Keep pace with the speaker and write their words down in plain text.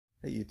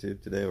Hey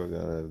YouTube, today we're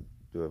going to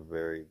do a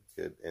very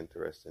good,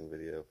 interesting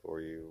video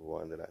for you.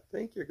 One that I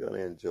think you're going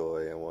to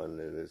enjoy and one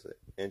that is of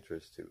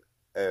interest to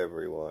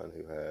everyone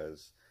who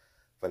has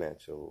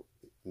financial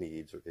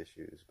needs or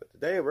issues. But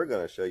today we're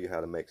going to show you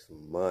how to make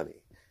some money.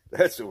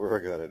 That's what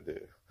we're going to do.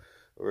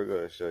 We're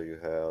going to show you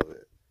how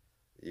that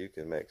you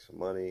can make some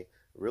money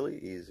really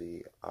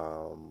easy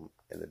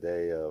in the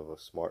day of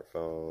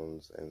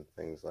smartphones and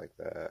things like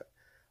that.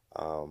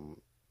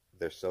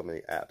 There's so many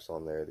apps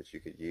on there that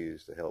you could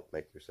use to help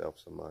make yourself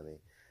some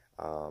money.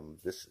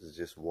 This is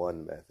just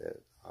one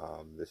method.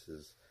 This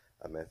is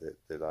a method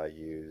that I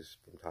use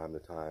from time to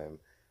time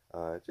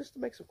just to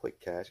make some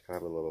quick cash, kind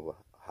of a little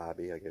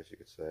hobby, I guess you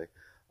could say.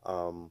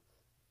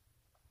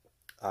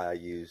 I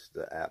use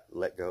the app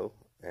Letgo,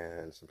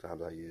 and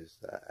sometimes I use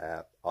the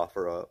app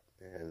OfferUp,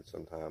 and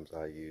sometimes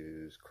I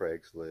use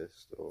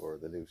Craigslist or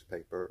the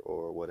newspaper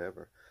or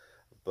whatever.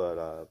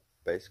 But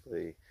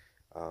basically,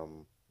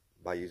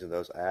 by using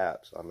those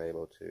apps, I'm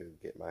able to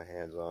get my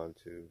hands on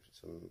to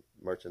some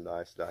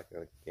merchandise that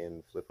I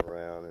can flip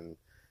around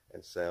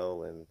and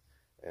sell and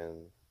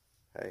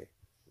hey,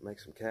 make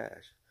some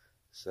cash.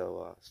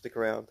 So stick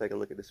around, take a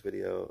look at this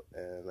video,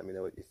 and let me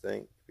know what you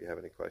think. If you have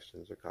any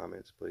questions or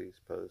comments, please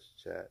post,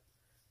 chat,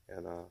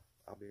 and I'll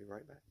be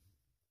right back.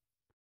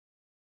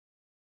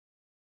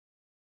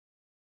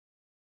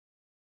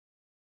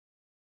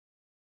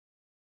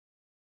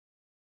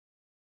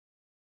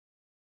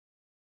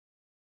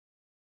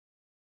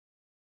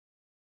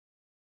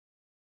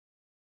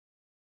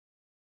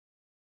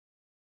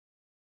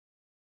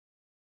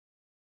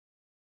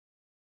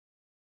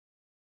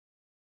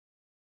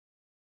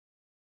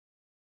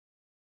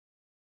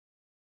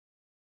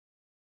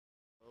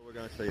 We're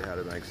going to show you how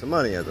to make some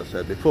money, as I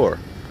said before.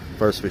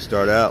 First, we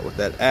start out with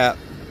that app,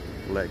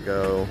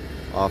 Letgo,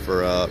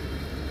 OfferUp,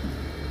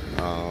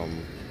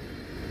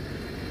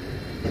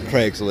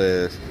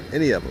 Craigslist,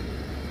 any of them.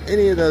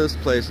 Any of those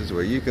places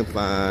where you can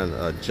find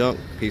a junk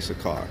piece of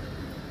car.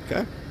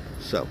 Okay?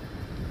 So,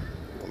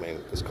 I mean,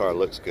 this car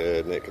looks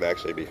good and it could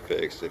actually be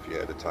fixed if you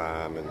had the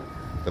time and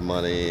the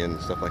money and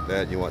stuff like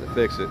that. You want to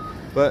fix it.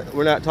 But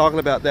we're not talking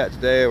about that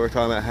today. We're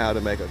talking about how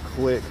to make a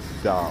quick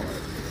dollar.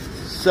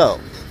 So,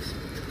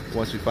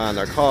 once we find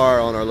our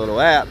car on our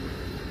little app,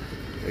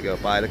 we go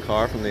buy the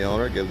car from the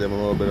owner, give them a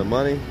little bit of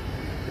money,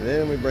 and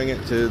then we bring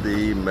it to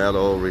the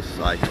metal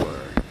recycler.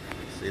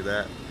 See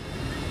that?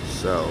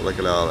 So look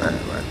at all that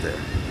right there.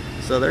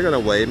 So they're going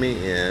to weigh me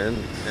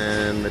in,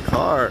 and the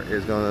car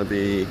is going to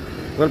be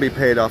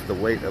paid off the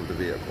weight of the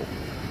vehicle.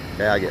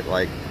 Okay, I get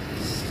like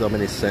so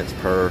many cents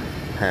per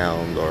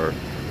pound, or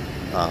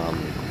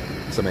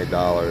so many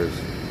dollars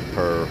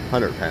per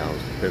 100 pounds,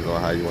 depends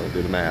on how you want to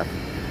do the math.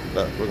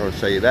 But we're going to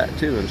show you that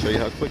too, and show you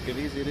how quick and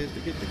easy it is to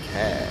get the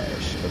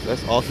cash, because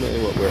that's ultimately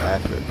what we're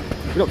after.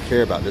 We don't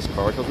care about this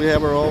car because we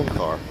have our own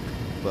car,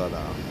 but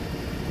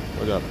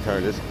we're going to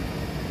turn this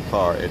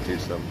car into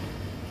some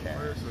cash.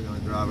 First, we're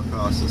going to drive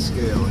across the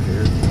scale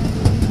here.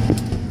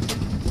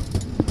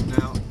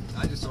 Now,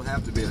 I just don't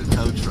have to be in a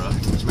tow truck,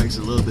 which makes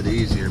it a little bit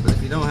easier. But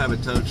if you don't have a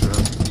tow truck,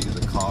 you can use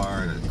a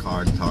car and a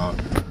car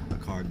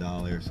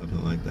dolly or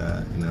something like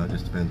that. You know, it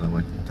just depends on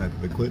what type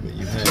of equipment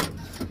you have.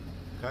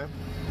 Okay.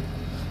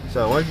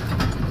 So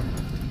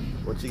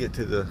once you get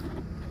to the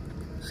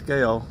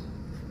scale,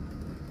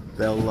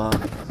 they'll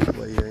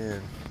weigh you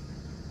in.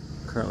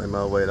 Currently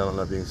my weight, I don't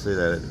know if you can see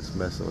that, it's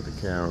messing with the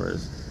camera,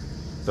 is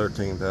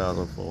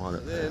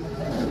 13,400. Then,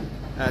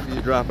 after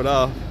you drop it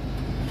off,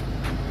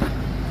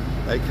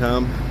 they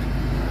come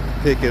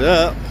pick it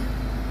up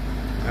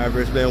after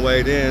it's been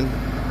weighed in,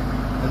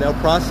 and they'll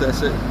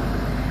process it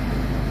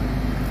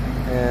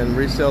and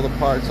resell the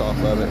parts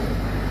off of it.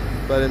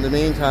 But in the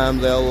meantime,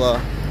 they'll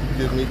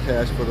give me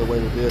cash for the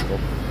weight of the vehicle.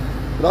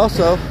 But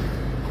also,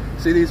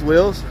 see these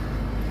wheels?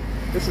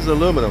 This is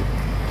aluminum.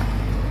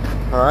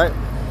 Alright?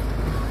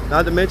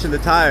 Not to mention the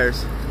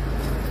tires.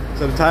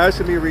 So the tires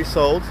can be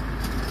resold.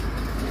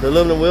 The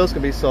aluminum wheels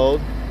can be sold.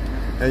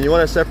 And you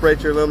want to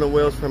separate your aluminum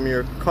wheels from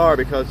your car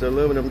because the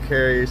aluminum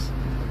carries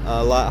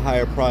a lot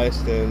higher price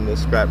than the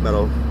scrap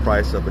metal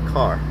price of the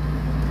car.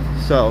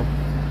 So,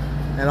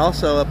 and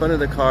also up under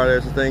the car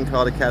there's a thing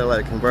called a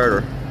catalytic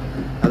converter.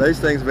 Now these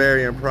things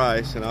vary in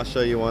price, and I'll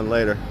show you one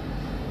later.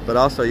 But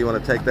also you want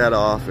to take that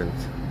off and,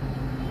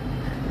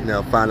 you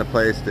know, find a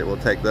place that will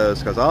take those,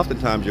 because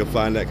oftentimes you'll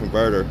find that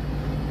converter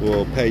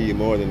will pay you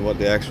more than what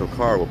the actual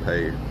car will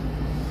pay you.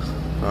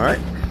 Alright?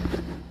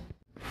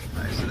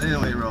 Alright, so then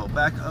we roll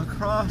back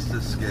across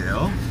the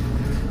scale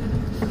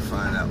to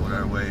find out what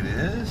our weight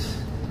is.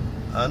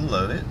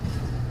 Unload it.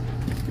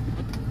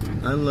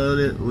 Unload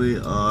it, we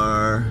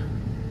are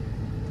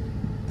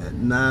at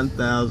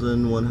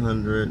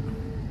 9,100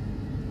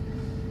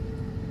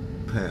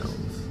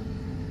 pounds.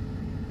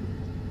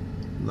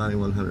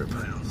 9,100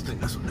 pounds. I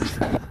think that's what they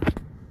said.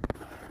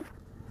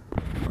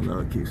 Although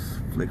it keeps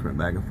flickering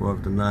back and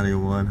forth to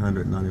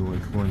 9,100,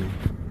 9,120.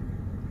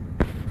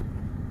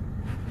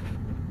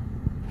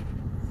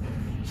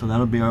 So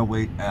that'll be our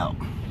weight out.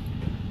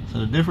 So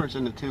the difference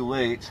in the two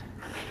weights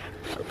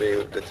will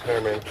be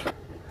determined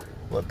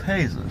what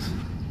pays us.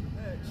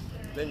 Next,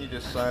 Then you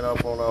just sign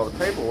off on all the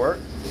paperwork,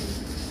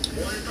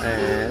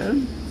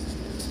 and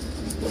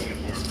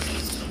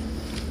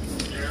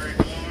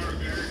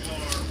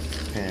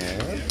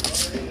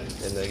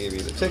then they give you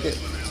the ticket.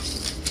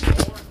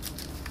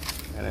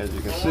 And as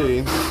you can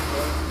see,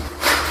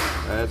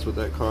 that's what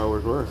that car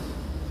was worth.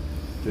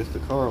 Just the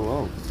car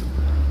alone.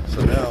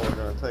 So now we're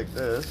going to take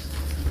this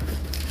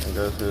and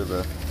go through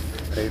the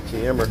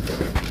ATMer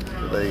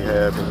that they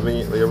have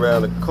conveniently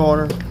around the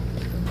corner.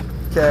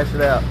 Cash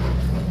it out.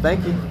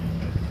 Thank you.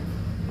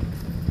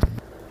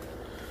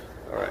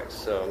 Alright,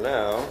 so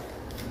now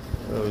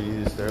we'll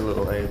use their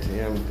little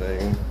ATM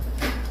thing.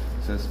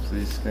 It says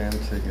please scan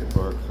ticket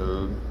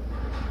barcode,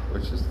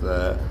 which is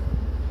that.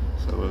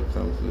 So we'll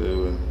come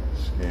through and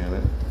scan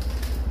it.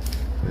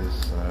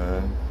 This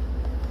side.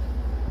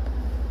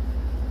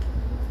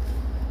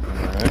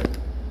 Alright.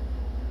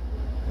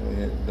 And we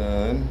hit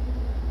done.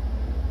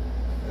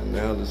 And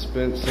now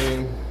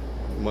dispensing.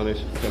 Money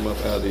should come up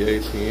out of the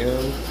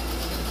ATM.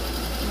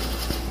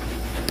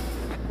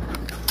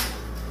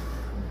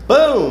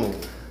 Boom!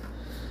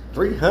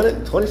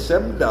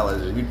 $327.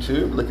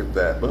 YouTube, look at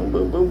that. Boom,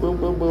 boom, boom, boom,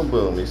 boom, boom,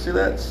 boom. You see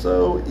that?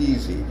 So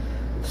easy.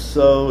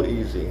 So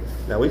easy.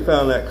 Now we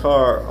found that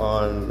car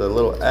on the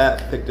little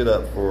app, picked it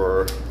up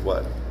for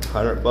what,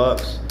 100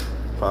 bucks?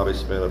 Probably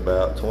spent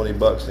about 20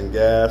 bucks in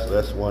gas, so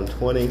that's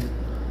 120.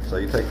 So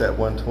you take that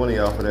 120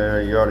 off of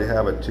there, you already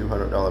have a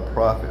 $200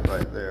 profit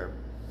right there.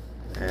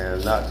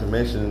 And not to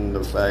mention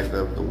the fact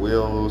of the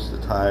wheels, the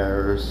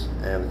tires,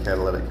 and the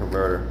catalytic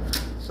converter.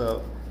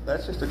 So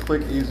that's just a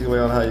quick, easy way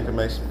on how you can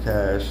make some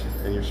cash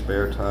in your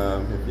spare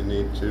time if you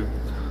need to.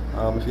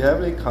 If you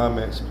have any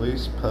comments,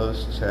 please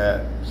post,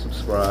 chat,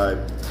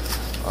 subscribe.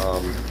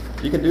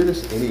 You can do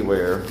this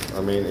anywhere.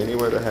 I mean,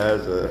 anywhere that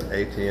has an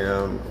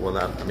ATM, well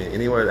not, I mean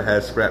anywhere that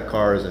has scrap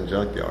cars and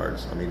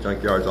junkyards. I mean,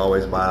 junkyards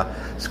always buy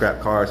scrap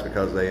cars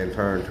because they in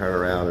turn turn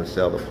around and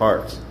sell the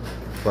parts.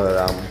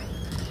 But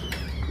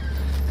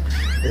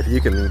if you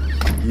can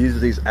use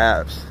these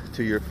apps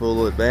to your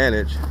full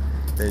advantage,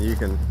 then you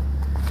can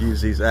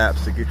use these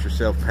apps to get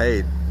yourself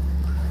paid.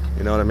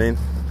 You know what I mean?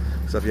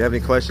 So if you have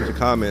any questions or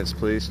comments,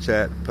 please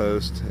chat,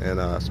 post, and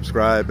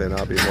subscribe, and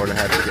I'll be more than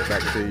happy to get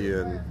back to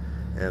you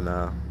and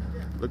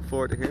look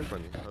forward to hearing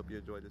from you. Hope you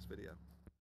enjoyed this video.